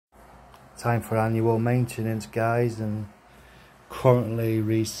time for annual maintenance, guys, and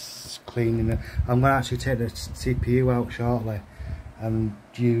currently cleaning it. I'm going to actually take the CPU out shortly and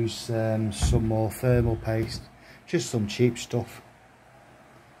use some more thermal paste, just some cheap stuff.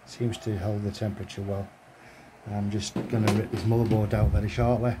 Seems to hold the temperature well. I'm just going to rip this motherboard out very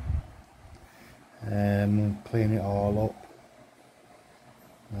shortly, clean it all up,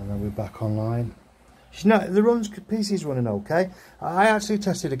 and then we're back online. The PC's running okay. I actually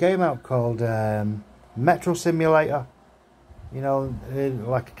tested a game out called Metro Simulator, you know,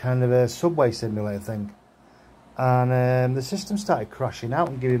 like a kind of a subway simulator thing, and the system started crashing out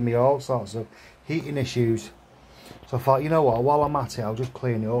and giving me all sorts of heating issues. So I thought, you know what, while I'm at it, I'll just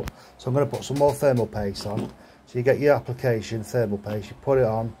clean it up. So I'm going to put some more thermal paste on. So you get your application, thermal paste, you put it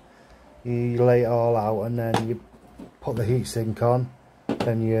on, you lay it all out, and then you put the heatsink on.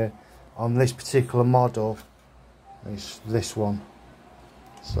 Then you, on this particular model, it's this one.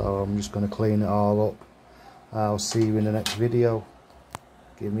 So I'm just going to clean it all up. I'll see you in the next video.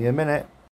 Give me a minute.